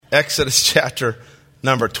Exodus chapter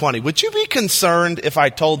number 20. Would you be concerned if I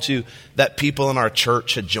told you that people in our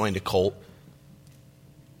church had joined a cult?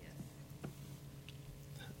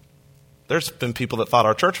 There's been people that thought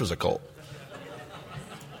our church was a cult.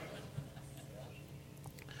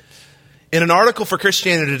 In an article for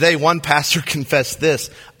Christianity Today, one pastor confessed this: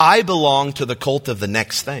 I belong to the cult of the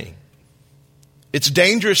next thing. It's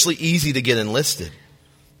dangerously easy to get enlisted.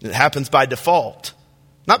 It happens by default.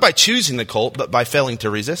 Not by choosing the cult, but by failing to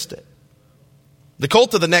resist it. The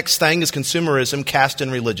cult of the next thing is consumerism cast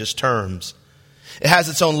in religious terms. It has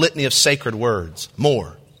its own litany of sacred words.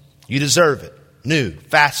 More. You deserve it. New,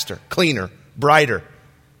 faster, cleaner, brighter.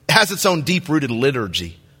 It has its own deep-rooted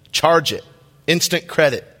liturgy. Charge it. Instant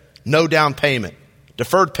credit. No down payment.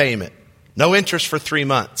 Deferred payment. No interest for 3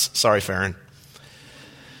 months. Sorry, Farron.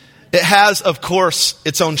 It has, of course,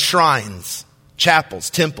 its own shrines,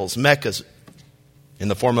 chapels, temples, meccas, in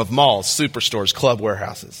the form of malls, superstores, club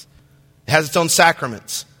warehouses. It has its own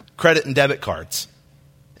sacraments, credit and debit cards.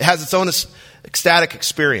 It has its own ecstatic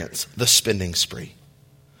experience, the spending spree.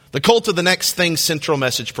 The cult of the next thing central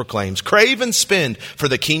message proclaims: crave and spend, for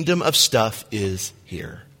the kingdom of stuff is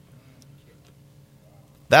here.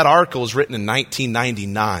 That article was written in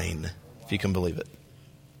 1999, if you can believe it.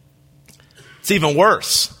 It's even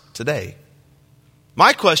worse today.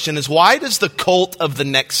 My question is, why does the cult of the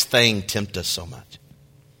next thing tempt us so much?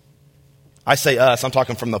 I say us, I'm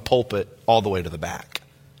talking from the pulpit all the way to the back.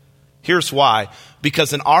 Here's why.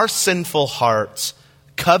 Because in our sinful hearts,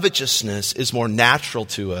 covetousness is more natural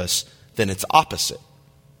to us than its opposite,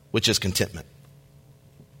 which is contentment.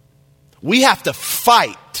 We have to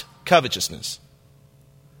fight covetousness.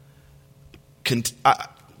 We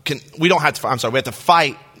have to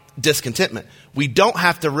fight discontentment. We don't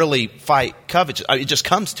have to really fight covetousness. It just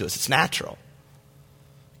comes to us. It's natural.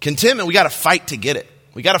 Contentment, we got to fight to get it.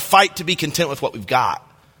 We got to fight to be content with what we've got.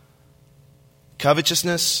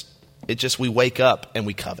 Covetousness, we wake up and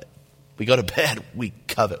we covet. We go to bed, we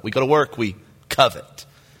covet. We go to work, we covet.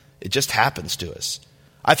 It just happens to us.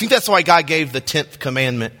 I think that's why God gave the 10th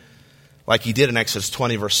commandment like he did in Exodus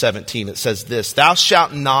 20 verse 17. It says this: thou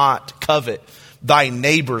shalt not covet thy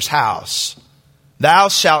neighbor's house. Thou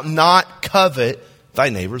shalt not covet thy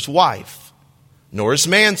neighbor's wife, nor his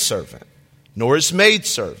manservant, nor his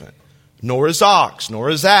maidservant, nor his ox, nor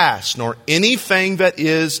his ass, nor anything that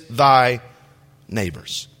is thy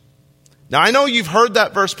neighbor's. Now, I know you've heard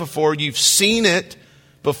that verse before. You've seen it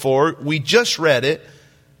before. We just read it.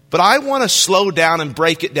 But I want to slow down and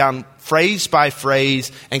break it down phrase by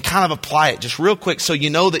phrase and kind of apply it just real quick so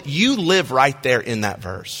you know that you live right there in that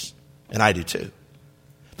verse. And I do too.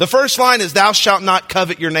 The first line is, thou shalt not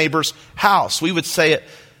covet your neighbor's house. We would say it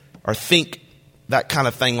or think that kind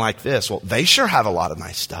of thing like this: well, they sure have a lot of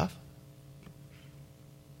nice stuff.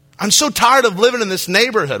 I'm so tired of living in this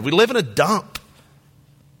neighborhood. We live in a dump.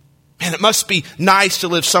 Man, it must be nice to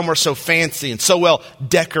live somewhere so fancy and so well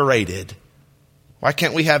decorated. Why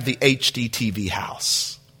can't we have the HD TV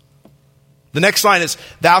house? The next line is,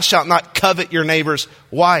 thou shalt not covet your neighbor's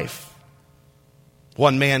wife.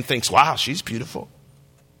 One man thinks, wow, she's beautiful.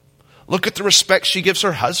 Look at the respect she gives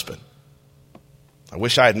her husband. I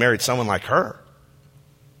wish I had married someone like her.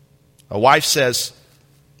 A wife says,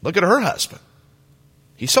 look at her husband.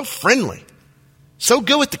 He's so friendly, so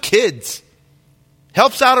good with the kids,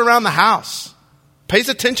 helps out around the house, pays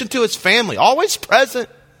attention to his family, always present.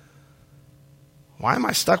 Why am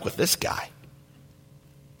I stuck with this guy?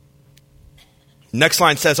 Next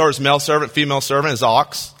line says, or his male servant, female servant, his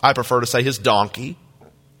ox. I prefer to say his donkey.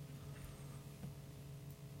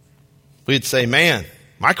 We'd say, man,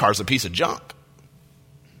 my car's a piece of junk.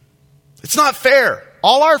 It's not fair.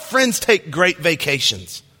 All our friends take great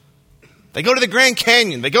vacations. They go to the Grand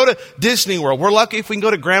Canyon. They go to Disney World. We're lucky if we can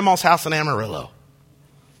go to Grandma's house in Amarillo.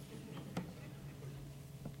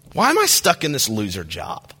 Why am I stuck in this loser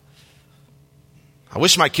job? I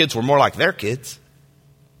wish my kids were more like their kids.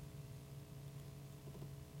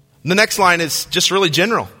 The next line is just really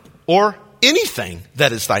general. Or anything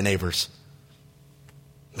that is thy neighbor's.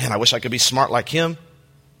 Man, I wish I could be smart like him.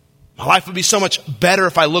 My life would be so much better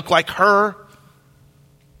if I looked like her.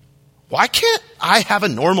 Why can't I have a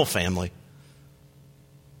normal family?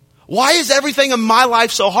 Why is everything in my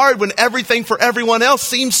life so hard when everything for everyone else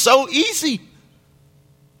seems so easy?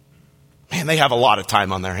 Man, they have a lot of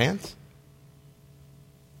time on their hands.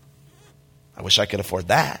 I wish I could afford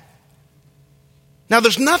that. Now,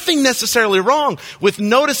 there's nothing necessarily wrong with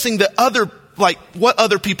noticing what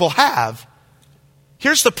other people have.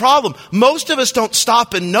 Here's the problem. Most of us don't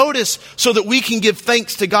stop and notice so that we can give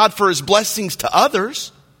thanks to God for his blessings to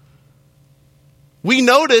others. We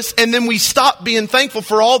notice and then we stop being thankful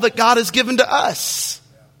for all that God has given to us.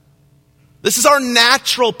 This is our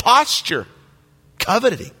natural posture,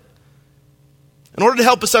 coveting. In order to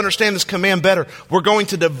help us understand this command better, we're going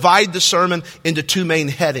to divide the sermon into two main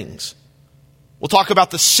headings. We'll talk about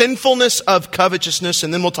the sinfulness of covetousness,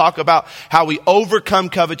 and then we'll talk about how we overcome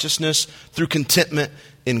covetousness through contentment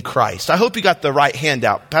in Christ. I hope you got the right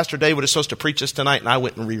handout. Pastor David is supposed to preach this tonight, and I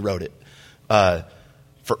went and rewrote it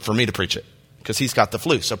for me to preach it because he's got the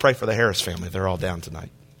flu. So pray for the Harris family. They're all down tonight.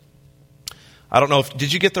 I don't know if,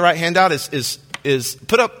 did you get the right handout? Is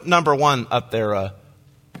put up number 1 up there.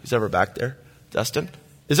 Who's ever back there? Dustin?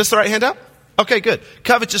 Is this the right handout? Okay, good.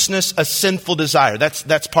 Covetousness, a sinful desire.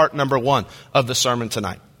 That's part number 1 of the sermon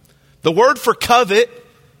tonight. The word for covet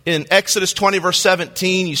in Exodus 20 verse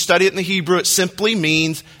 17, you study it in the Hebrew, it simply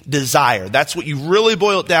means desire. That's what you really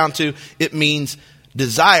boil it down to. It means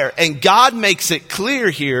desire. And God makes it clear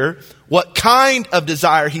here what kind of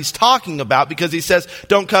desire he's talking about, because he says,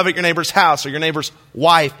 don't covet your neighbor's house or your neighbor's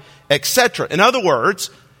wife, etc. In other words,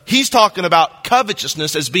 he's talking about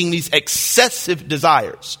covetousness as being these excessive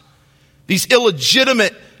desires. These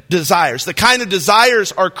illegitimate desires, the kind of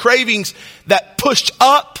desires or cravings that push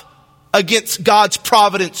up against God's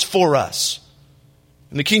providence for us.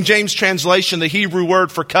 In the King James translation, the Hebrew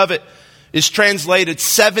word for covet is translated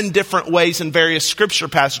 7 different ways in various scripture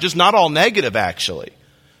passages, not all negative actually.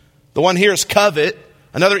 The one here is covet.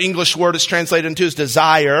 Another English word is translated into is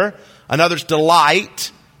desire. Another is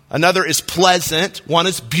delight. Another is pleasant. One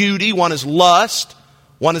is beauty. One is lust.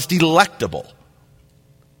 One is delectable.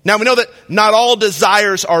 Now we know that not all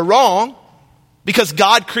desires are wrong because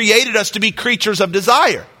God created us to be creatures of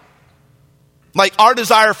desire. Like our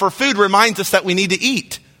desire for food reminds us that we need to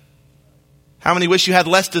eat. How many wish you had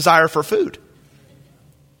less desire for food?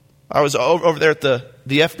 I was over there at the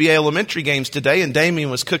FBA elementary games today, and Damien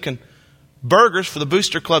was cooking burgers for the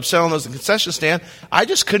Booster Club, selling those at the concession stand. I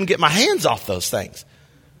just couldn't get my hands off those things.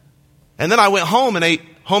 And then I went home and ate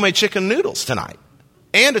homemade chicken noodles tonight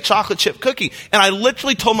and a chocolate chip cookie. And I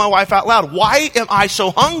literally told my wife out loud, why am I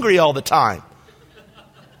so hungry all the time?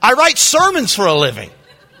 I write sermons for a living.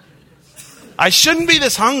 I shouldn't be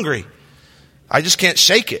this hungry. I just can't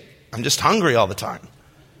shake it. I'm just hungry all the time.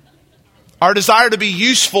 Our desire to be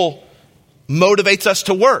useful motivates us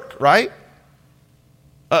to work, right?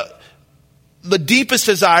 The deepest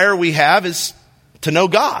desire we have is to know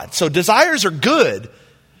God. So desires are good.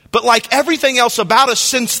 But like everything else about us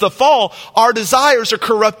since the fall, our desires are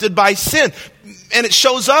corrupted by sin. And it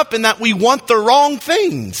shows up in that we want the wrong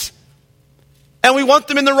things. And we want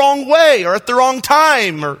them in the wrong way or at the wrong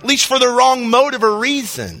time or at least for the wrong motive or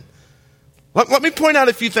reason. Let me point out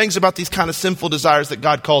a few things about these kind of sinful desires that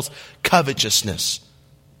God calls covetousness.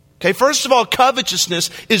 Okay, first of all, covetousness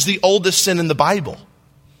is the oldest sin in the Bible.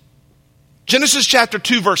 Genesis chapter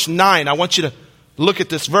 2 verse 9, I want you to look at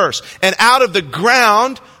this verse. And out of the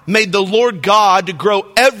ground made the Lord God to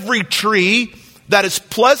grow every tree that is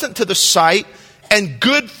pleasant to the sight and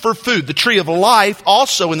good for food. The tree of life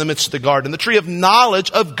also in the midst of the garden. The tree of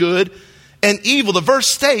knowledge of good and evil. The verse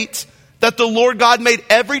states that the Lord God made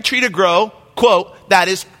every tree to grow, quote, that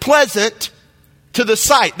is pleasant to the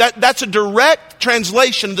sight. That's a direct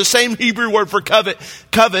translation of the same Hebrew word for covet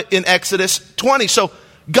in Exodus 20. So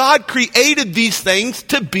God created these things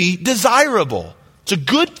to be desirable. It's a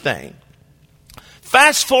good thing.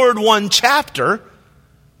 Fast forward 1 chapter,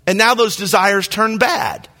 and now those desires turn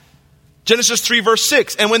bad. Genesis 3 verse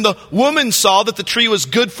 6, and when the woman saw that the tree was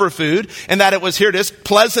good for food, and that it was, here it is,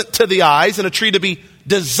 pleasant to the eyes, and a tree to be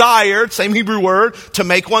desired, same Hebrew word, to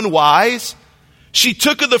make one wise, she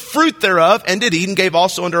took of the fruit thereof, and did eat, and gave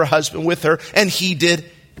also unto her husband with her, and he did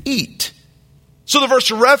eat. So the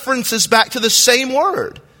verse references back to the same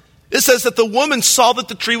word. It says that the woman saw that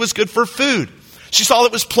the tree was good for food. She saw that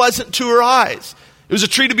it was pleasant to her eyes. It was a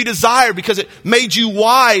tree to be desired because it made you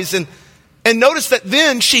wise. And notice that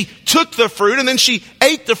then she took the fruit and then she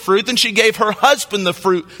ate the fruit. Then she gave her husband the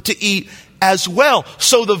fruit to eat as well.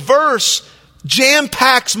 So the verse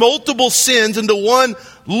jam-packs multiple sins into one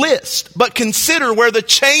list. But consider where the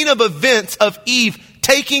chain of events of Eve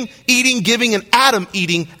taking, eating, giving, and Adam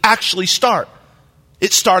eating actually start.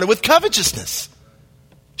 It started with covetousness.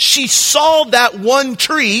 She saw that one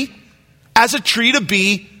tree as a tree to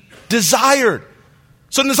be desired.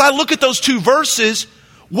 So as I look at those two verses,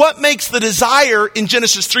 what makes the desire in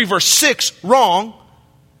Genesis 3 verse 6 wrong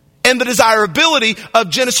and the desirability of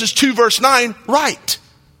Genesis 2 verse 9 right?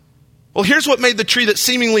 Well, here's what made the tree that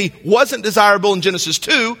seemingly wasn't desirable in Genesis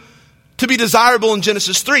 2 to be desirable in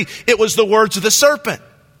Genesis 3. It was the words of the serpent.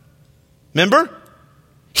 Remember?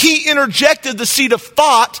 He interjected the seed of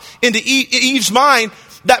thought into Eve's mind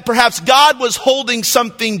that perhaps God was withholding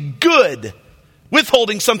something good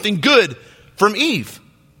from Eve.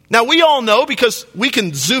 Now we all know, because we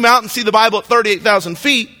can zoom out and see the Bible at 38,000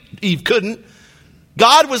 feet, Eve couldn't.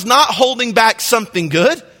 God was not holding back something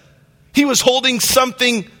good. He was holding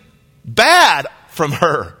something bad from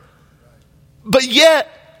her. But yet,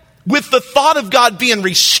 with the thought of God being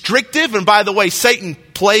restrictive, and by the way, Satan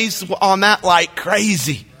plays on that like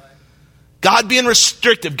crazy. God being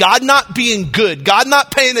restrictive, God not being good, God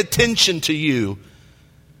not paying attention to you.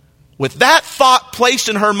 With that thought placed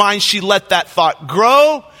in her mind, she let that thought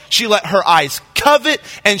grow. She let her eyes covet,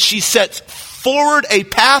 and she sets forward a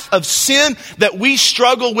path of sin that we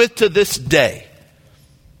struggle with to this day.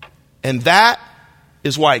 And that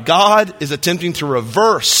is why God is attempting to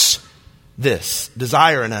reverse this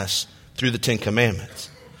desire in us through the Ten Commandments.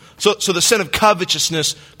 So the sin of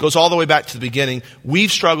covetousness goes all the way back to the beginning.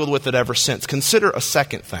 We've struggled with it ever since. Consider a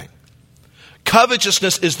second thing.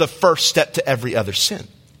 Covetousness is the first step to every other sin.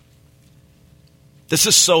 This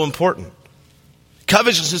is so important.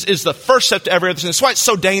 Covetousness is the first step to every other sin. That's why it's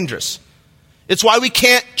so dangerous. It's why we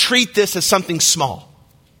can't treat this as something small.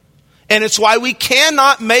 And it's why we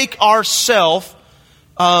cannot make ourselves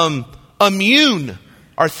immune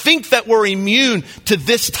or think that we're immune to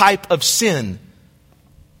this type of sin.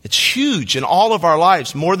 It's huge in all of our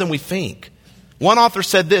lives, more than we think. One author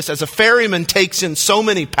said this: as a ferryman takes in so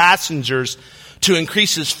many passengers to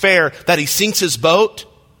increase his fare that he sinks his boat,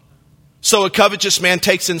 so a covetous man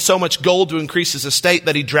takes in so much gold to increase his estate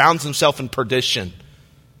that he drowns himself in perdition.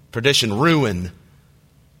 Perdition, ruin.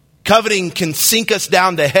 Coveting can sink us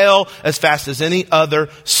down to hell as fast as any other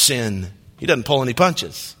sin. He doesn't pull any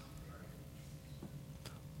punches.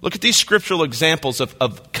 Look at these scriptural examples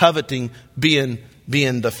of coveting being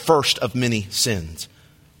the first of many sins.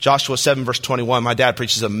 Joshua 7 verse 21, my dad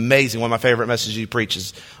preaches amazing. One of my favorite messages he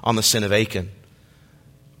preaches on the sin of Achan.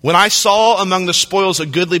 When I saw among the spoils a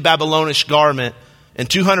goodly Babylonish garment and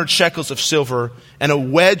 200 shekels of silver and a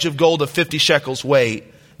wedge of gold of 50 shekels weight,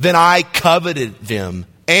 then I coveted them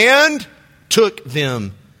and took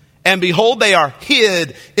them. And behold, they are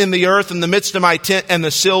hid in the earth in the midst of my tent, and the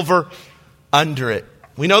silver under it.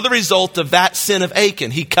 We know the result of that sin of Achan.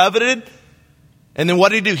 He coveted, and then what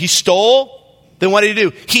did he do? He stole. Then what did he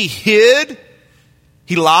do? He hid.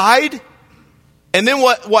 He lied. And then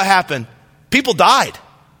what happened? People died,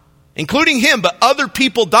 including him, but other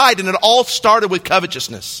people died, and it all started with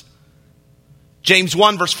covetousness. James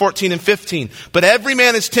 1 verse 14 and 15. But every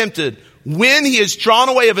man is tempted when he is drawn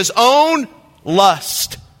away of his own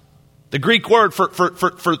lust. The Greek word for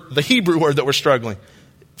the Hebrew word that we're struggling.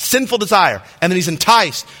 Sinful desire. And then he's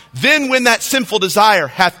enticed. Then when that sinful desire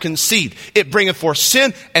hath conceived, it bringeth forth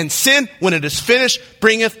sin. And sin, when it is finished,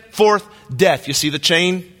 bringeth forth death. You see the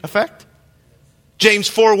chain effect? James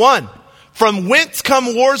 4:1. From whence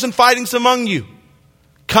come wars and fightings among you?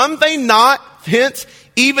 Come they not hence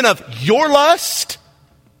even of your lust,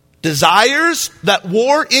 desires that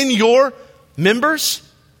war in your members?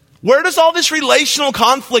 Where does all this relational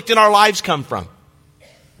conflict in our lives come from?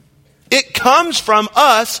 It comes from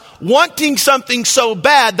us wanting something so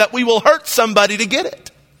bad that we will hurt somebody to get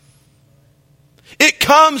it. It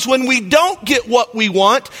comes when we don't get what we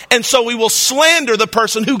want, and so we will slander the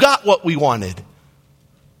person who got what we wanted.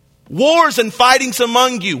 Wars and fightings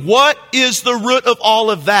among you. What is the root of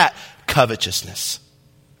all of that? Covetousness.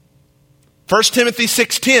 1 Timothy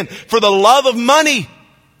 6:10. For the love of money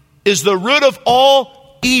is the root of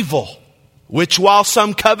all evil, which while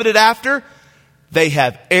some coveted after, they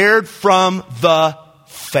have erred from the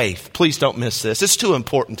faith. Please don't miss this. It's too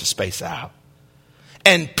important to space out.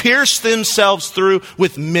 And pierced themselves through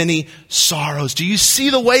with many sorrows. Do you see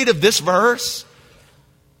the weight of this verse?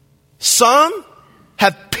 Some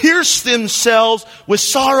have pierced themselves with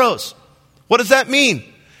sorrows. What does that mean?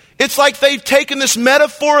 It's like they've taken this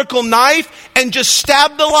metaphorical knife and just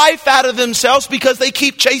stabbed the life out of themselves because they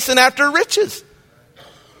keep chasing after riches.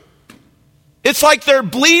 It's like they're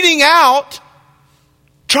bleeding out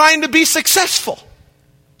trying to be successful.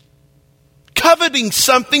 Coveting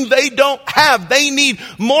something they don't have. They need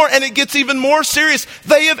more, and it gets even more serious.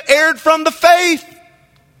 They have erred from the faith.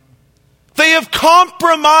 They have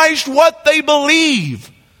compromised what they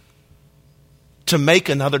believe to make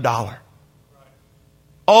another dollar.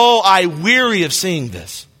 Oh, I weary of seeing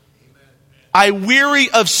this. I weary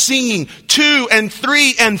of seeing 2 and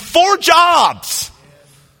 3 and 4 jobs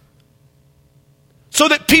so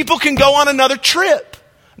that people can go on another trip.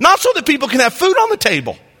 Not so that people can have food on the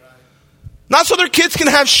table. Not so their kids can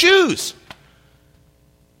have shoes.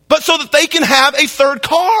 But so that they can have a third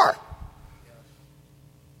car.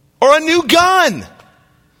 Or a new gun.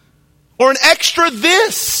 Or an extra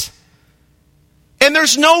this. And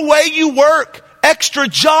there's no way you work extra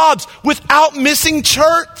jobs without missing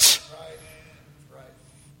church.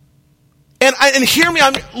 And hear me,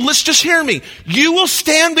 let's just hear me. You will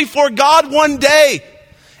stand before God one day,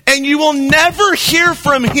 and you will never hear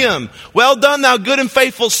from him. Well done, thou good and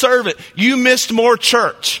faithful servant. You missed more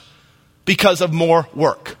church because of more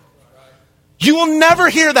work. You will never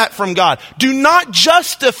hear that from God. Do not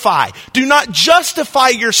justify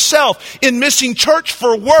yourself in missing church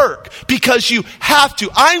for work because you have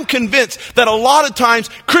to. I'm convinced that a lot of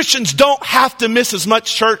times Christians don't have to miss as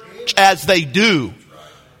much church as they do.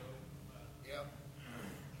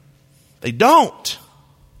 They don't.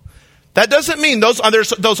 That doesn't mean those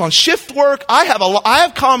on shift work. I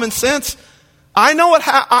have common sense. I know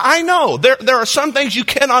I know there are some things you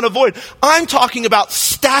cannot avoid. I'm talking about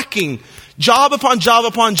stacking job upon job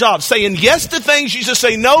upon job, saying yes to things you used to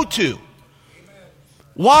say no to. Amen.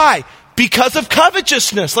 Why? Because of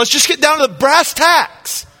covetousness. Let's just get down to the brass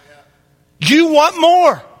tacks. You want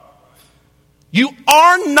more. You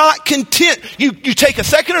are not content. You take a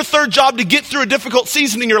second or third job to get through a difficult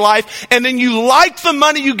season in your life, and then you like the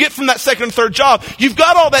money you get from that second or third job. You've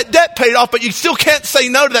got all that debt paid off, but you still can't say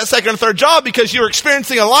no to that second or third job because you're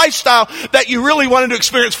experiencing a lifestyle that you really wanted to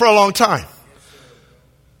experience for a long time.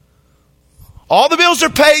 All the bills are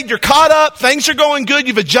paid, you're caught up, things are going good,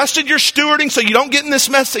 you've adjusted your stewarding so you don't get in this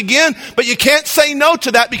mess again, but you can't say no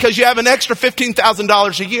to that because you have an extra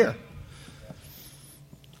 $15,000 a year.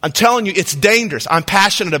 I'm telling you, it's dangerous. I'm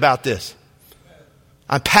passionate about this.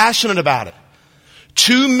 I'm passionate about it.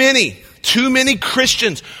 Too many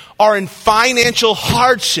Christians are in financial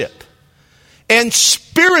hardship and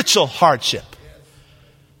spiritual hardship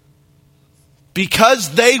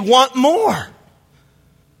because they want more.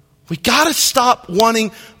 We got to stop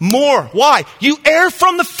wanting more. Why? You err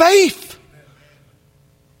from the faith.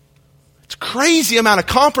 It's a crazy amount of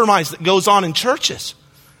compromise that goes on in churches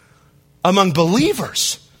among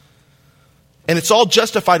believers. And it's all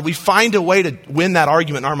justified. We find a way to win that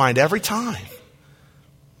argument in our mind every time.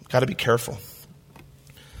 Got to be careful.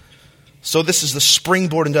 So this is the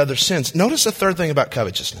springboard into other sins. Notice the third thing about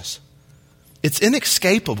covetousness. It's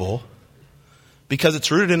inescapable because it's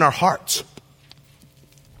rooted in our hearts.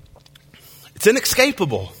 It's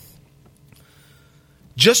inescapable.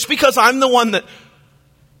 Just because I'm the one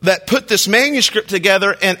that put this manuscript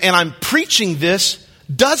together and I'm preaching this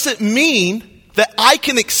doesn't mean that I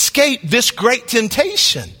can escape this great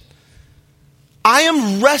temptation. I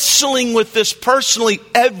am wrestling with this personally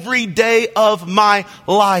every day of my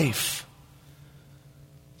life.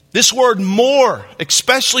 This word more,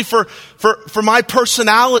 especially for my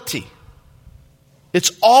personality,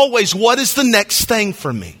 it's always, what is the next thing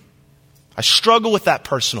for me? I struggle with that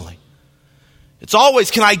personally. It's always,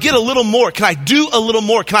 can I get a little more? Can I do a little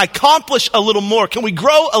more? Can I accomplish a little more? Can we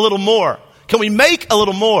grow a little more? Can we make a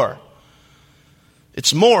little more?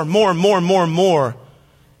 It's more.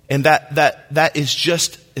 And that is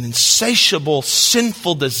just an insatiable,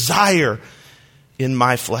 sinful desire in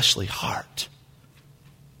my fleshly heart.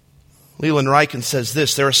 Leland Ryken says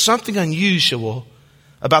this: there is something unusual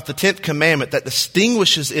about the 10th commandment that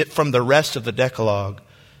distinguishes it from the rest of the Decalogue.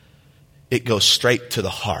 It goes straight to the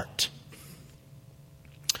heart.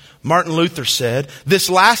 Martin Luther said, this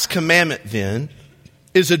last commandment then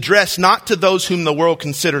is addressed not to those whom the world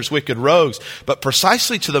considers wicked rogues, but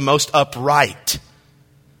precisely to the most upright,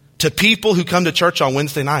 to people who come to church on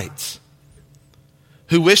Wednesday nights,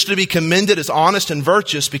 who wish to be commended as honest and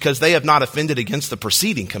virtuous because they have not offended against the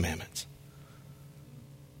preceding commandments.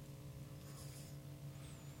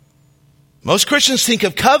 Most Christians think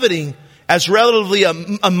of coveting as relatively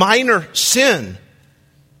a minor sin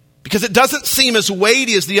because it doesn't seem as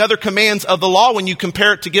weighty as the other commands of the law when you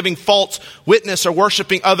compare it to giving false witness or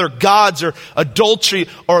worshiping other gods or adultery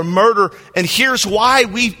or murder. And here's why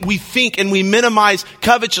we think and we minimize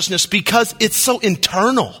covetousness: because it's so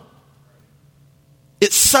internal.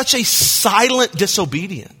 It's such a silent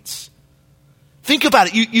disobedience. Think about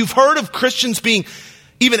it. You've heard of Christians being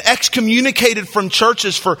even excommunicated from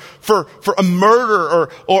churches for a murder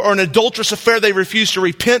or an adulterous affair they refuse to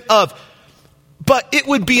repent of. But it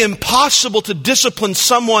would be impossible to discipline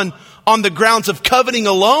someone on the grounds of coveting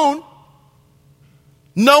alone.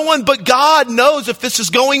 No one but God knows if this is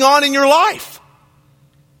going on in your life.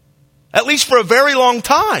 At least for a very long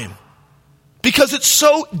time. Because it's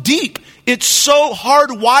so deep. It's so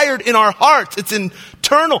hardwired in our hearts. It's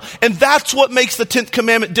internal. And that's what makes the 10th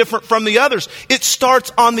commandment different from the others. It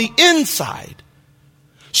starts on the inside.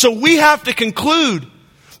 So we have to conclude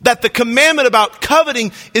that the commandment about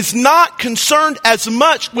coveting is not concerned as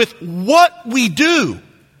much with what we do,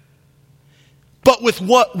 but with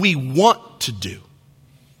what we want to do.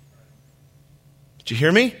 Did you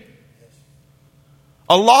hear me?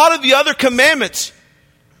 A lot of the other commandments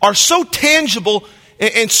are so tangible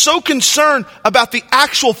and so concerned about the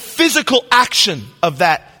actual physical action of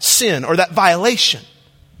that sin or that violation.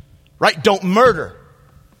 Right? Don't murder.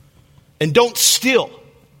 And don't steal.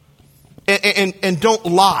 And don't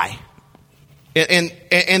lie.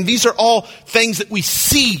 And these are all things that we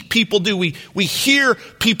see people do. We hear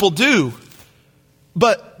people do.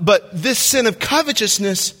 But this sin of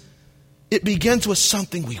covetousness, it begins with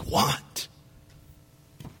something we want.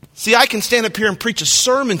 See, I can stand up here and preach a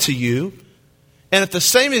sermon to you, and at the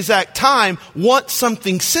same exact time want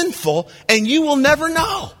something sinful, and you will never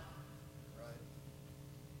know.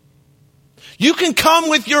 You can come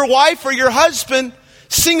with your wife or your husband,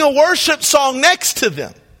 sing a worship song next to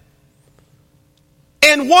them,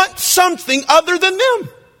 and want something other than them.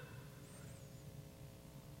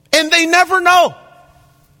 And they never know.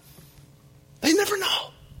 They never know.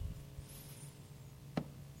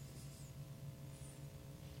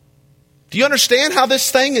 Do you understand how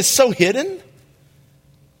this thing is so hidden?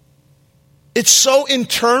 It's so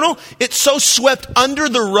internal. It's so swept under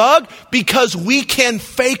the rug because we can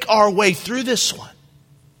fake our way through this one.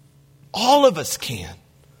 All of us can.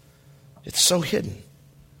 It's so hidden.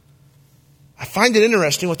 I find it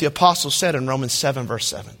interesting what the apostle said in Romans 7 verse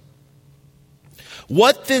 7.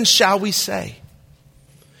 What then shall we say?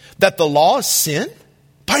 That the law is sin?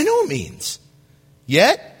 By no means.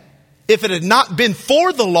 Yet, if it had not been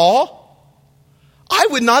for the law, I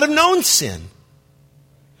would not have known sin.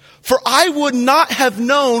 For I would not have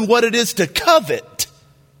known what it is to covet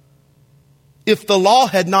if the law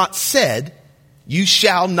had not said, you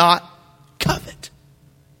shall not covet.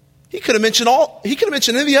 He could have mentioned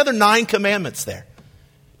any of the other 9 commandments there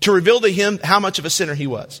to reveal to him how much of a sinner he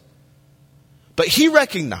was. But he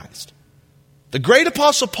recognized, the great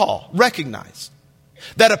apostle Paul recognized,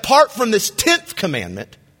 that apart from this 10th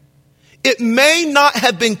commandment, it may not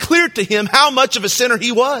have been clear to him how much of a sinner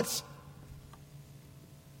he was.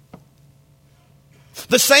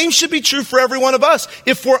 The same should be true for every one of us.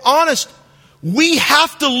 If we're honest, we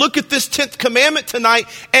have to look at this 10th commandment tonight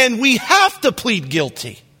and we have to plead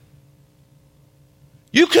guilty.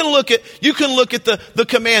 You can look at the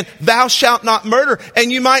command, thou shalt not murder,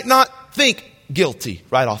 and you might not think guilty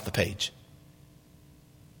right off the page.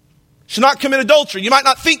 Should not commit adultery. You might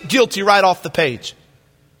not think guilty right off the page.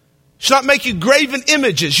 Should not make you graven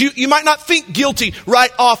images. You might not think guilty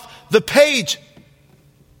right off the page.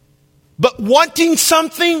 But wanting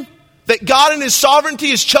something that God in His sovereignty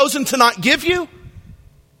has chosen to not give you,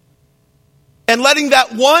 and letting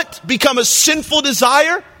that want become a sinful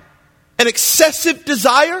desire, an excessive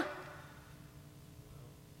desire,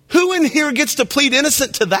 who in here gets to plead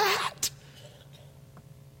innocent to that?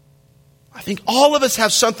 I think all of us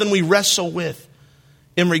have something we wrestle with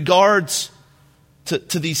in regards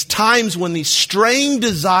to these times when these straying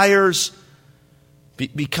desires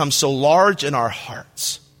become so large in our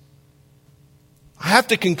hearts. I have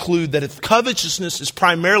to conclude that if covetousness is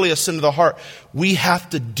primarily a sin of the heart, we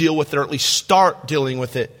have to deal with it, or at least start dealing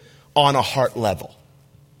with it on a heart level.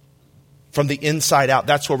 From the inside out.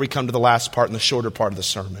 That's where we come to the last part and the shorter part of the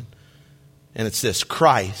sermon. And it's this: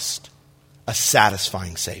 Christ, a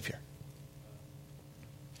satisfying Savior.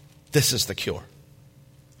 This is the cure.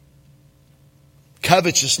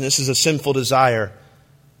 Covetousness is a sinful desire.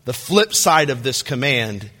 The flip side of this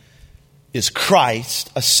command is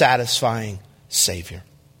Christ, a satisfying Savior.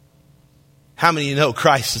 How many of you know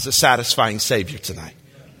Christ is a satisfying Savior tonight?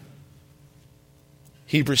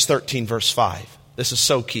 Hebrews 13 verse 5. This is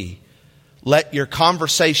so key. Let your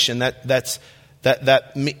conversation,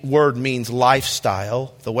 that word means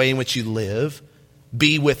lifestyle, the way in which you live,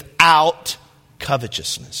 be without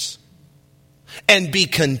covetousness. And be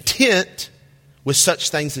content with such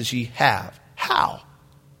things as ye have. How?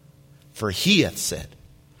 For He hath said,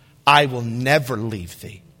 I will never leave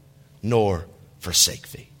thee, nor forsake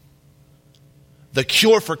thee. The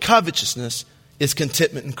cure for covetousness is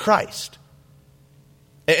contentment in Christ.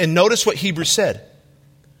 And notice what Hebrews said.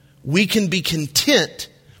 We can be content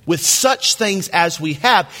with such things as we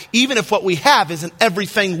have, even if what we have isn't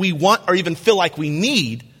everything we want or even feel like we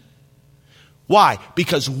need. Why?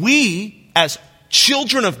 Because we, as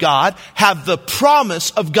children of God, have the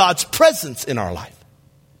promise of God's presence in our life.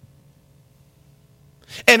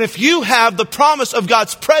 And if you have the promise of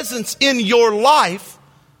God's presence in your life,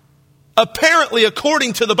 apparently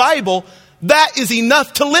according to the Bible, that is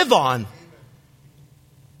enough to live on.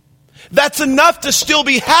 That's enough to still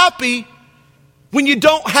be happy when you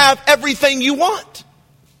don't have everything you want.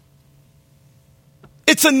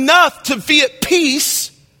 It's enough to be at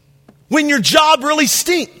peace when your job really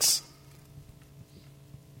stinks.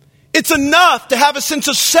 It's It's enough to have a sense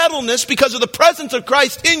of settledness because of the presence of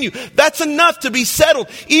Christ in you. That's enough to be settled,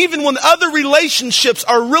 even when other relationships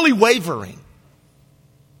are really wavering.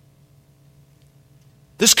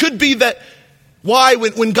 This could be why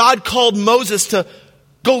when God called Moses to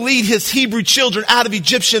go lead his Hebrew children out of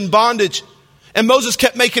Egyptian bondage, and Moses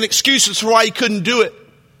kept making excuses for why he couldn't do it.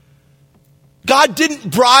 God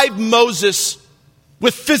didn't bribe Moses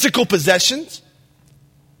with physical possessions.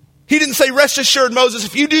 He didn't say, rest assured, Moses,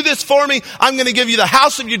 if you do this for me, I'm going to give you the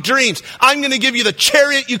house of your dreams. I'm going to give you the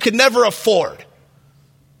chariot you could never afford.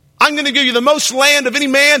 I'm going to give you the most land of any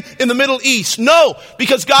man in the Middle East. No,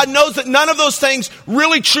 because God knows that none of those things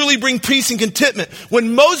really truly bring peace and contentment.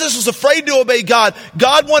 When Moses was afraid to obey God,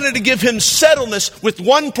 God wanted to give him settledness with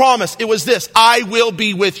one promise. It was this: I will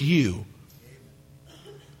be with you.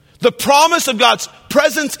 The promise of God's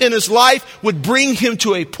presence in his life would bring him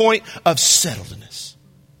to a point of settledness.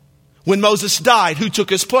 When Moses died, who took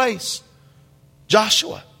his place?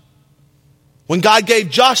 Joshua. When God gave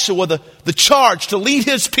Joshua the charge to lead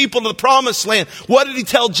his people to the promised land, what did he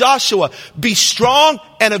tell Joshua? Be strong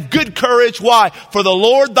and of good courage. Why? For the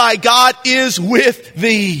Lord thy God is with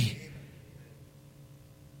thee.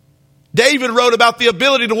 David wrote about the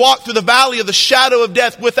ability to walk through the valley of the shadow of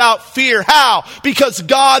death without fear. How? Because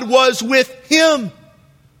God was with him.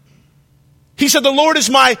 He said, the Lord is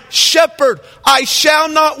my shepherd. I shall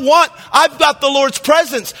not want. I've got the Lord's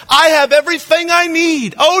presence. I have everything I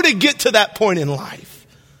need. Oh, to get to that point in life.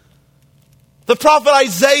 The prophet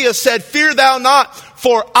Isaiah said, fear thou not,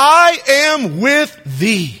 for I am with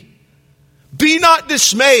thee. Be not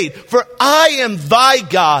dismayed, for I am thy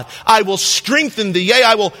God. I will strengthen thee, yea,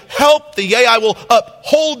 I will help thee, yea, I will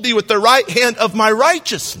uphold thee with the right hand of my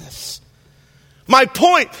righteousness. My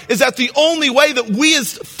point is that the only way that we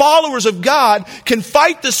as followers of God can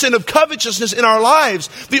fight the sin of covetousness in our lives,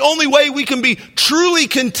 the only way we can be truly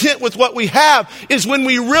content with what we have, is when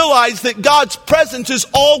we realize that God's presence is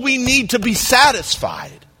all we need to be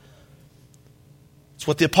satisfied. It's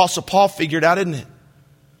what the Apostle Paul figured out, isn't it?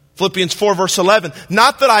 Philippians 4 verse 11,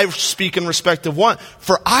 not that I speak in respect of one,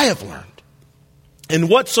 for I have learned in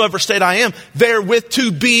whatsoever state I am, therewith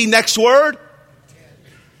to be, next word,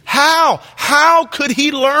 How could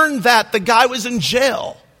he learn that? The guy was in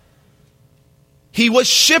jail. He was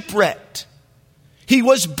shipwrecked. He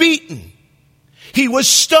was beaten. He was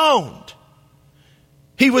stoned.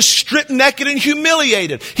 He was stripped naked and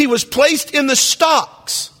humiliated. He was placed in the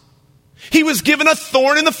stocks. He was given a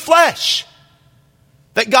thorn in the flesh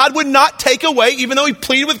that God would not take away, even though he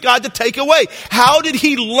pleaded with God to take away. How did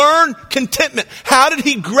he learn contentment? How did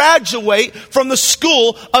he graduate from the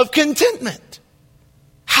school of contentment?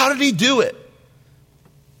 How did he do it?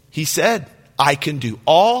 He said, I can do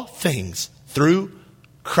all things through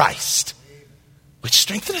Christ, which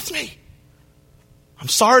strengtheneth me. I'm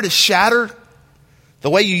sorry to shatter the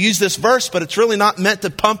way you use this verse, but it's really not meant to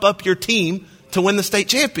pump up your team to win the state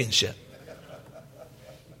championship.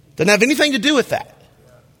 Doesn't have anything to do with that.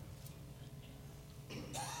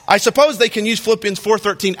 I suppose they can use Philippians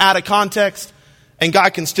 4:13 out of context, and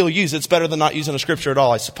God can still use it. It's better than not using a scripture at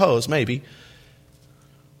all, I suppose, maybe.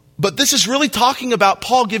 But this is really talking about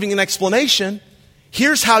Paul giving an explanation.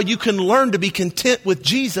 Here's how you can learn to be content with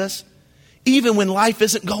Jesus even when life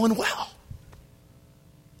isn't going well.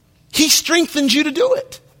 He strengthens you to do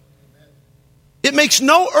it. It makes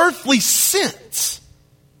no earthly sense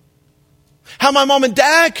how my mom and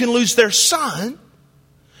dad can lose their son,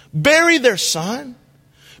 bury their son,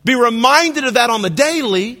 be reminded of that on the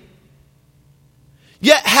daily,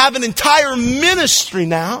 yet have an entire ministry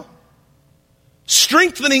now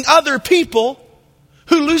strengthening other people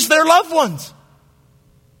who lose their loved ones.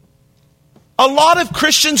 A lot of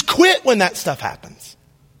Christians quit when that stuff happens.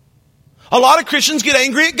 A lot of Christians get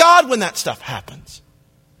angry at God when that stuff happens.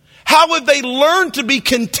 How would they learn to be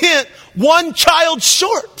content one child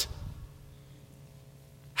short?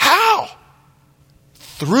 How?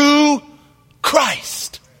 Through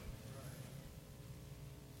Christ.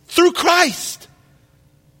 Through Christ.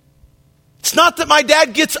 It's not that my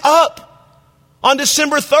dad gets up on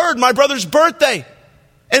December 3rd, my brother's birthday,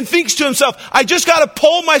 and thinks to himself, I just got to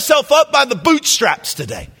pull myself up by the bootstraps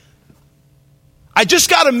today. I just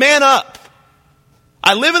got to man up.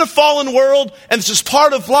 I live in a fallen world, and this is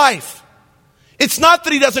part of life. It's not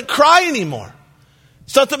that he doesn't cry anymore.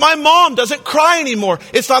 It's not that my mom doesn't cry anymore.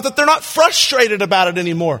 It's not that they're not frustrated about it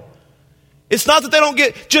anymore. It's not that they don't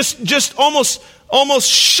get just almost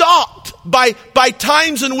shocked by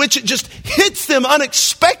times in which it just hits them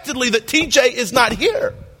unexpectedly that TJ is not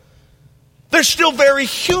here. They're still very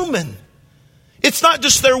human. It's not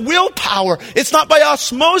just their willpower. It's not by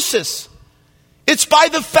osmosis. It's by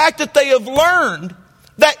the fact that they have learned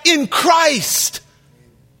that in Christ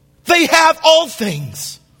they have all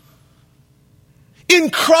things. In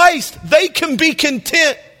Christ they can be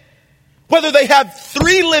content whether they have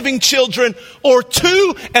 3 living children or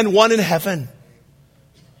 2 and 1 in heaven.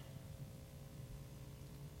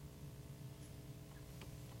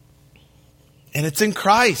 And it's in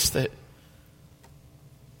Christ that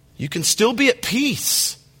you can still be at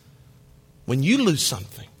peace when you lose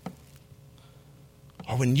something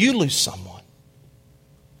or when you lose someone.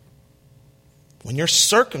 When your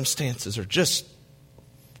circumstances are just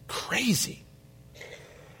crazy.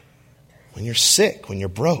 When you're sick, when you're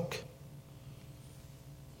broke.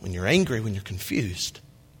 When you're angry, when you're confused.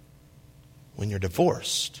 When you're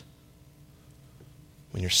divorced.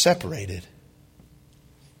 When you're separated.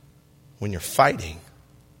 When you're fighting.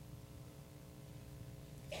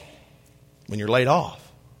 When you're laid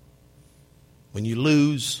off. When you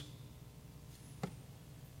lose.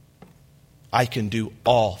 I can do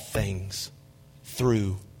all things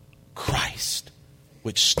through Christ,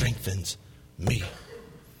 which strengthens me.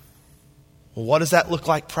 Well, what does that look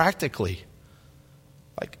like practically?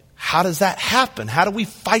 Like, how does that happen? How do we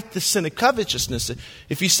fight the sin of covetousness?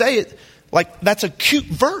 If you say it like that's a cute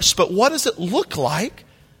verse, but what does it look like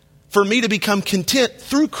for me to become content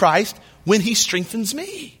through Christ when He strengthens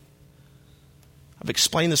me? I've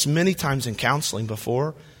explained this many times in counseling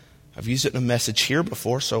before. I've used it in a message here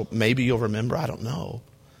before, so maybe you'll remember. I don't know.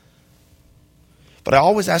 But I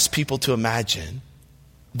always ask people to imagine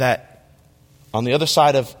that on the other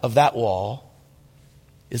side of that wall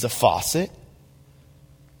is a faucet.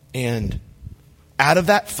 And out of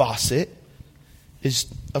that faucet is,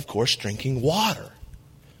 of course, drinking water.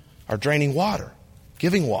 Or draining water.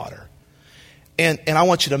 Giving water. And I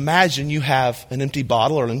want you to imagine you have an empty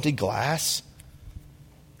bottle or an empty glass.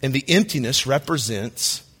 And the emptiness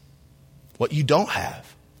represents what you don't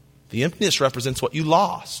have. The emptiness represents what you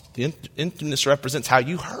lost. The emptiness represents how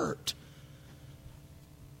you hurt.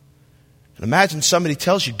 And imagine somebody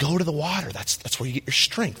tells you, go to the water. That's where you get your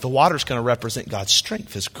strength. The water is going to represent God's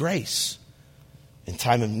strength, His grace in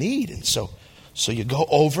time of need. And so you go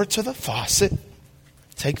over to the faucet,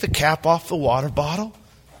 take the cap off the water bottle,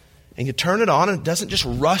 and you turn it on, and it doesn't just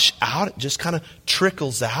rush out. It just kind of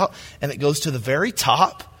trickles out, and it goes to the very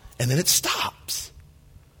top, and then it stops.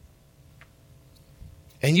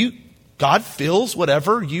 And God fills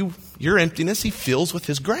whatever your emptiness, He fills with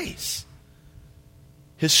His grace,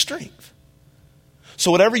 His strength.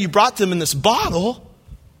 So whatever you brought to Him in this bottle,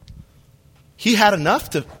 He had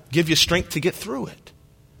enough to give you strength to get through it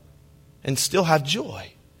and still have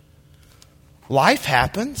joy. Life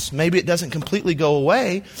happens. Maybe it doesn't completely go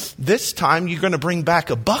away. This time you're going to bring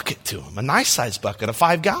back a bucket to Him, a nice sized bucket, a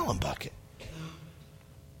 5-gallon bucket.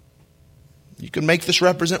 You can make this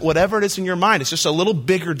represent whatever it is in your mind. It's just a little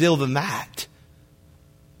bigger deal than that.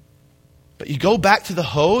 But you go back to the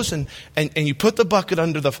hose and you put the bucket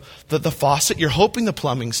under the faucet. You're hoping the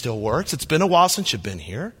plumbing still works. It's been a while since you've been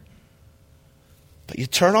here. But you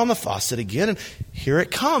turn on the faucet again, and here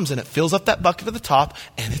it comes. And it fills up that bucket to the top,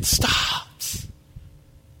 and it stops.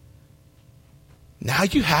 Now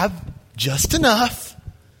you have just enough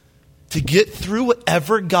to get through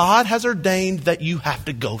whatever God has ordained that you have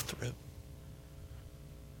to go through.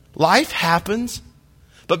 Life happens,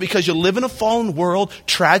 but because you live in a fallen world,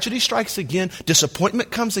 tragedy strikes again,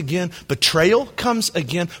 disappointment comes again, betrayal comes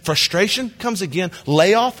again, frustration comes again,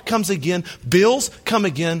 layoff comes again, bills come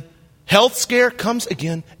again, health scare comes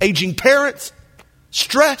again, aging parents,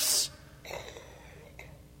 stress.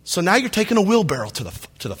 So now you're taking a wheelbarrow to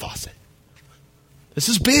the faucet. This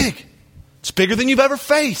is big. It's bigger than you've ever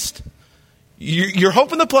faced. You're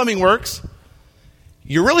hoping the plumbing works.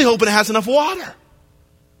 You're really hoping it has enough water.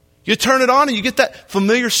 You turn it on and you get that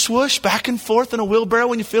familiar swoosh back and forth in a wheelbarrow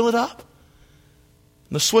when you fill it up.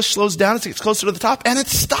 And the swoosh slows down as it gets closer to the top, and it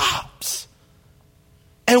stops.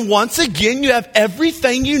 And once again, you have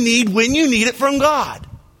everything you need when you need it from God.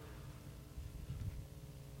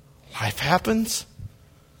 Life happens.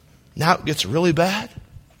 Now it gets really bad.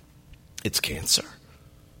 It's cancer.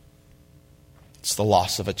 It's the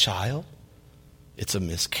loss of a child. It's a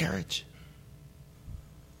miscarriage.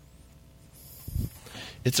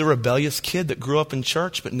 It's a rebellious kid that grew up in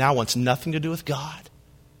church but now wants nothing to do with God.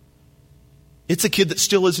 It's a kid that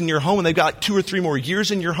still is in your home and they've got like 2 or 3 more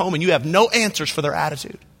years in your home and you have no answers for their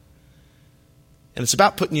attitude. And it's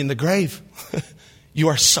about putting you in the grave. You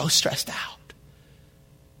are so stressed out.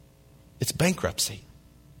 It's bankruptcy.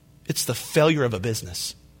 It's the failure of a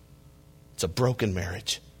business. It's a broken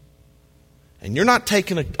marriage. And you're not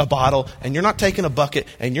taking a bottle, and you're not taking a bucket,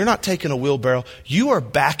 and you're not taking a wheelbarrow. You are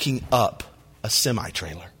backing up a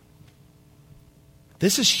semi-trailer.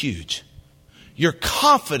 This is huge. you're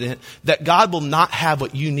confident that God will not have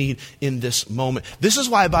what you need in this moment. This is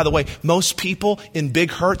why, by the way, most people in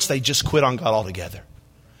big hurts, they just quit on God altogether.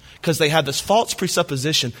 Because they have this false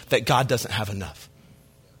presupposition that God doesn't have enough.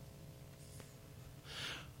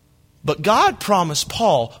 But God promised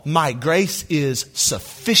Paul, my grace is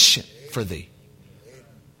sufficient for thee.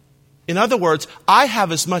 In other words, I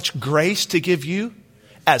have as much grace to give you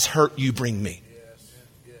as hurt you bring me.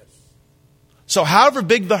 So however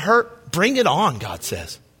big the hurt, bring it on, God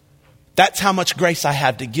says. That's how much grace I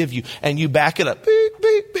have to give you. And you back it up. Beep,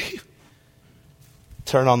 beep, beep.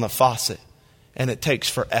 Turn on the faucet. And it takes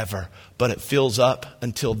forever. But it fills up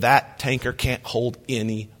until that tanker can't hold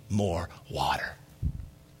any more water.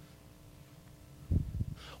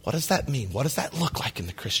 What does that mean? What does that look like in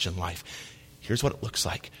the Christian life? Here's what it looks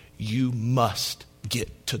like. You must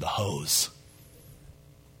get to the hose.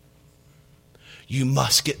 You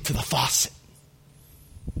must get to the faucet.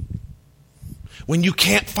 When you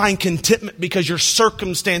can't find contentment because your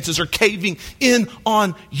circumstances are caving in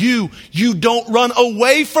on you, you don't run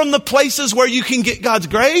away from the places where you can get God's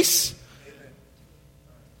grace.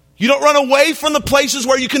 You don't run away from the places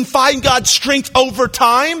where you can find God's strength over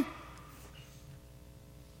time.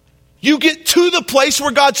 You get to the place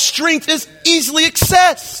where God's strength is easily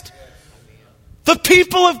accessed. The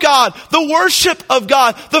people of God, the worship of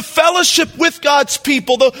God, the fellowship with God's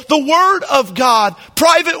people, the word of God,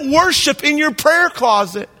 private worship in your prayer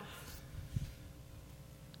closet.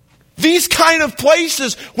 These kind of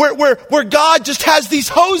places where God just has these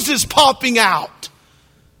hoses popping out.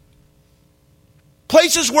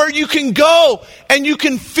 Places where you can go and you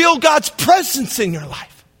can feel God's presence in your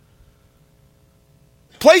life.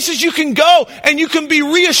 Places you can go and you can be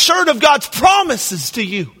reassured of God's promises to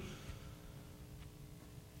you.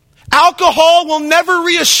 Alcohol will never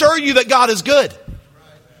reassure you that God is good.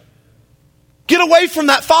 Get away from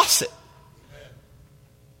that faucet.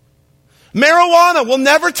 Marijuana will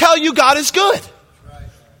never tell you God is good.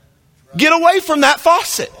 Get away from that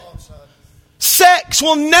faucet. Sex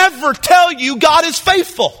will never tell you God is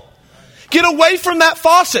faithful. Get away from that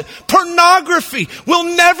faucet. Pornography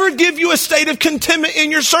will never give you a state of contentment in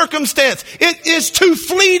your circumstance. It is too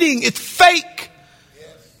fleeting. It's fake.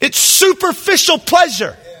 It's superficial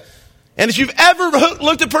pleasure. And if you've ever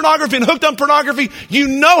looked at pornography and hooked on pornography, you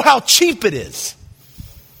know how cheap it is.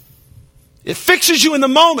 It fixes you in the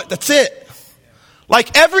moment. That's it.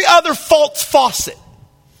 Like every other false faucet.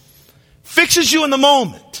 Fixes you in the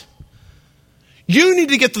moment. You need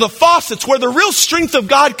to get to the faucets where the real strength of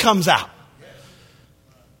God comes out.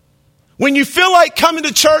 When you feel like coming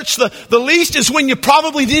to church the least is when you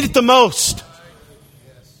probably need it the most.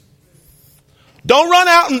 Don't run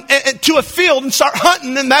out and to a field and start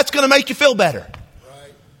hunting, and that's going to make you feel better.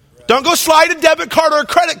 Don't go slide a debit card or a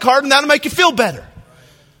credit card, and that'll make you feel better.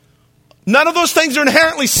 None of those things are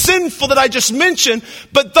inherently sinful that I just mentioned,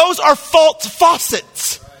 but those are false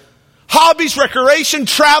faucets. Hobbies, recreation,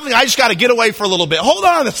 traveling. I just got to get away for a little bit. Hold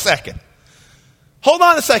on a second. Hold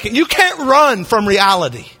on a second. You can't run from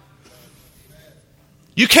reality.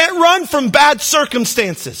 You can't run from bad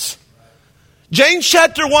circumstances. James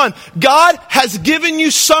chapter 1, God has given you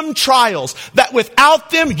some trials that without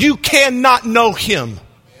them you cannot know Him.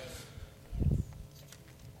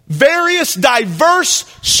 Various diverse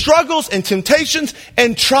struggles and temptations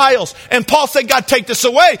and trials. And Paul said, God, take this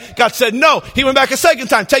away. God said, no. He went back a second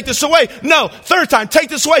time. Take this away. No. Third time. Take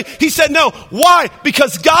this away. He said, no. Why?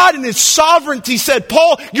 Because God in His sovereignty said,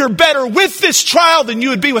 Paul, you're better with this trial than you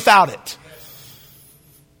would be without it.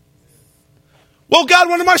 Well, God,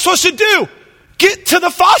 what am I supposed to do? Get to the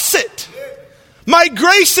faucet. My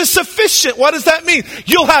grace is sufficient. What does that mean?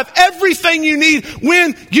 You'll have everything you need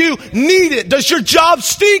when you need it. Does your job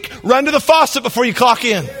stink? Run to the faucet before you clock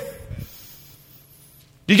in.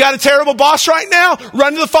 You got a terrible boss right now?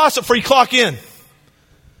 Run to the faucet before you clock in.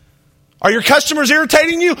 Are your customers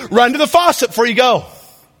irritating you? Run to the faucet before you go.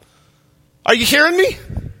 Are you hearing me?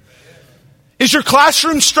 Is your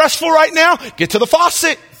classroom stressful right now? Get to the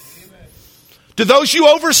faucet. Do those you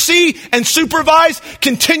oversee and supervise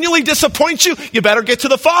continually disappoint you? You better get to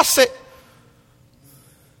the faucet.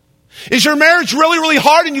 Is your marriage really, really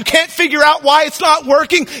hard and you can't figure out why it's not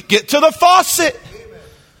working? Get to the faucet.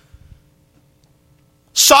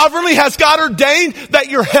 Sovereignly has God ordained that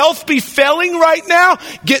your health be failing right now?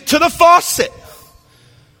 Get to the faucet.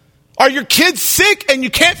 Are your kids sick and you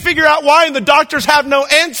can't figure out why and the doctors have no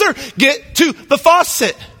answer? Get to the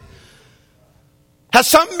faucet. Has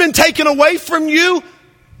something been taken away from you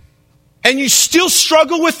and you still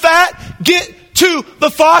struggle with that? Get to the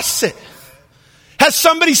faucet. Has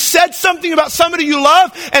somebody said something about somebody you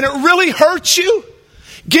love and it really hurts you?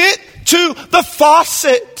 Get to the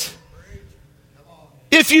faucet.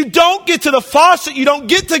 If you don't get to the faucet, you don't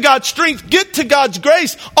get to God's strength, get to God's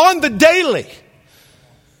grace on the daily,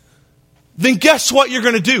 then guess what you're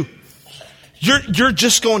going to do? You're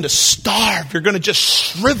just going to starve. You're going to just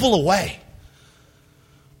shrivel away.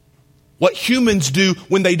 What humans do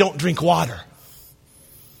when they don't drink water.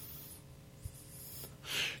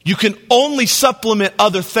 You can only supplement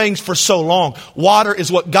other things for so long. Water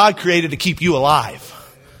is what God created to keep you alive.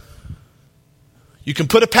 You can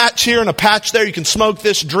put a patch here and a patch there. You can smoke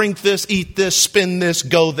this, drink this, eat this, spin this,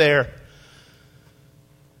 go there.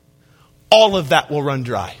 All of that will run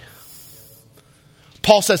dry.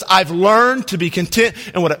 Paul says, I've learned to be content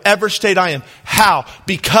in whatever state I am. How?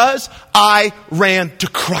 Because I ran to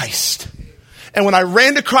Christ. And when I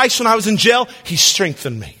ran to Christ when I was in jail, He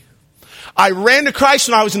strengthened me. I ran to Christ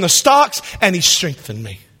when I was in the stocks, and He strengthened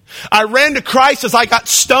me. I ran to Christ as I got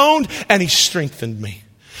stoned, and He strengthened me.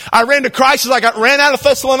 I ran to Christ as I got ran out of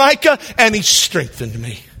Thessalonica, and He strengthened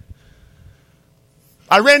me.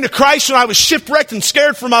 I ran to Christ when I was shipwrecked and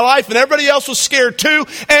scared for my life, and everybody else was scared too,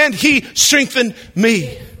 and He strengthened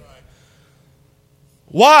me.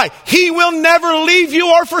 Why? He will never leave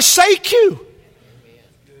you or forsake you.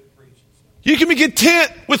 You can be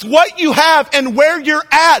content with what you have and where you're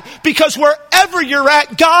at, because wherever you're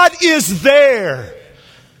at, God is there.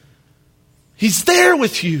 He's there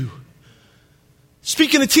with you.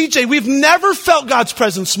 Speaking of TJ, we've never felt God's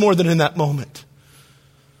presence more than in that moment.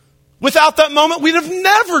 Without that moment, we'd have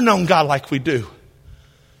never known God like we do.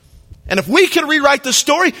 And if we could rewrite the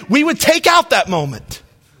story, we would take out that moment.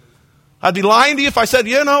 I'd be lying to you if I said,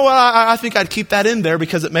 I think I'd keep that in there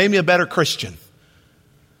because it made me a better Christian.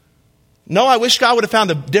 No, I wish God would have found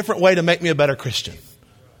a different way to make me a better Christian.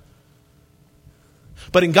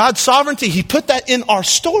 But in God's sovereignty, He put that in our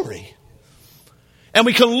story. And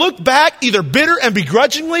we can look back either bitter and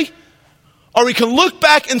begrudgingly, or we can look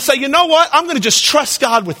back and say, you know what? I'm going to just trust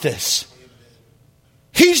God with this.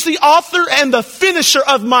 He's the author and the finisher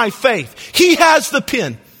of my faith. He has the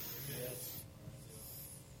pen.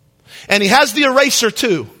 And He has the eraser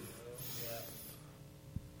too.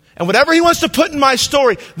 And whatever He wants to put in my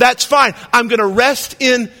story, that's fine. I'm going to rest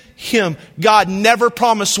in Him. God never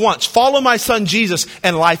promised once, follow my Son Jesus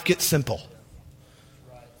and life gets simple.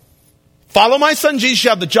 Follow my Son Jesus, you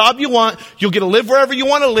have the job you want. You'll get to live wherever you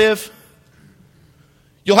want to live.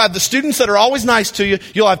 You'll have the students that are always nice to you.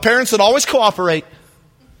 You'll have parents that always cooperate.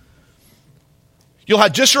 You'll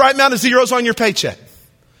have just the right amount of zeros on your paycheck.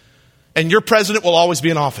 And your president will always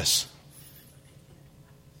be in office.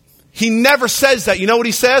 He never says that. You know what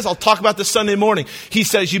He says? I'll talk about this Sunday morning. He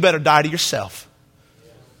says, you better die to yourself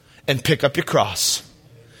and pick up your cross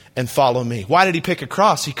and follow me. Why did He pick a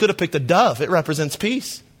cross? He could have picked a dove. It represents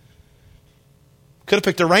peace. Could have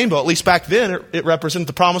picked a rainbow. At least back then, it represented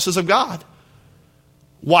the promises of God.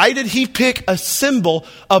 Why did He pick a symbol,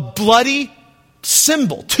 a bloody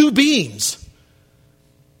symbol, two beams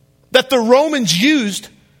that the Romans used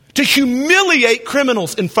to humiliate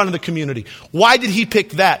criminals in front of the community? Why did He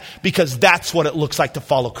pick that? Because that's what it looks like to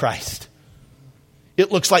follow Christ.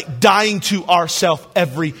 It looks like dying to ourselves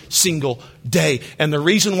every single day. And the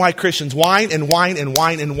reason why Christians whine and whine and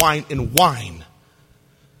whine and whine and whine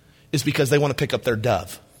is because they want to pick up their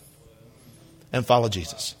dove and follow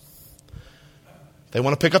Jesus. They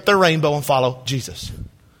want to pick up their rainbow and follow Jesus.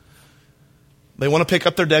 They want to pick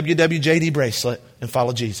up their WWJD bracelet and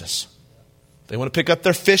follow Jesus. They want to pick up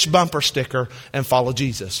their fish bumper sticker and follow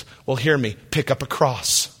Jesus. Well, hear me. Pick up a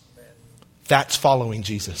cross. That's following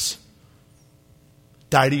Jesus.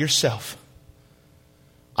 Die to yourself.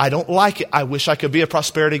 I don't like it. I wish I could be a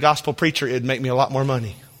prosperity gospel preacher. It'd make me a lot more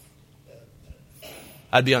money.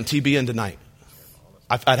 I'd be on TBN tonight.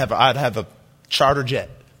 I'd have a charter jet.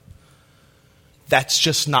 That's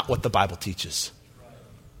just not what the Bible teaches.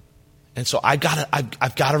 And so I've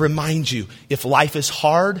got to remind you, if life is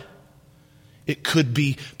hard, it could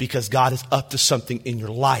be because God is up to something in your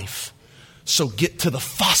life. So get to the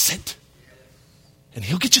faucet and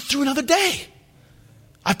He'll get you through another day.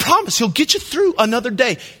 I promise He'll get you through another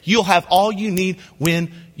day. You'll have all you need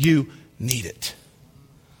when you need it.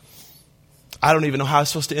 I don't even know how I was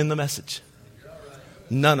supposed to end the message.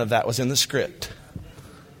 None of that was in the script.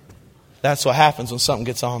 That's what happens when something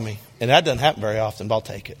gets on me. And that doesn't happen very often, but I'll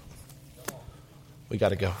take it. We got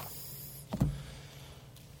to go.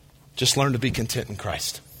 Just learn to be content in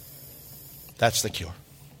Christ. That's the cure.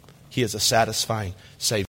 He is a satisfying Savior.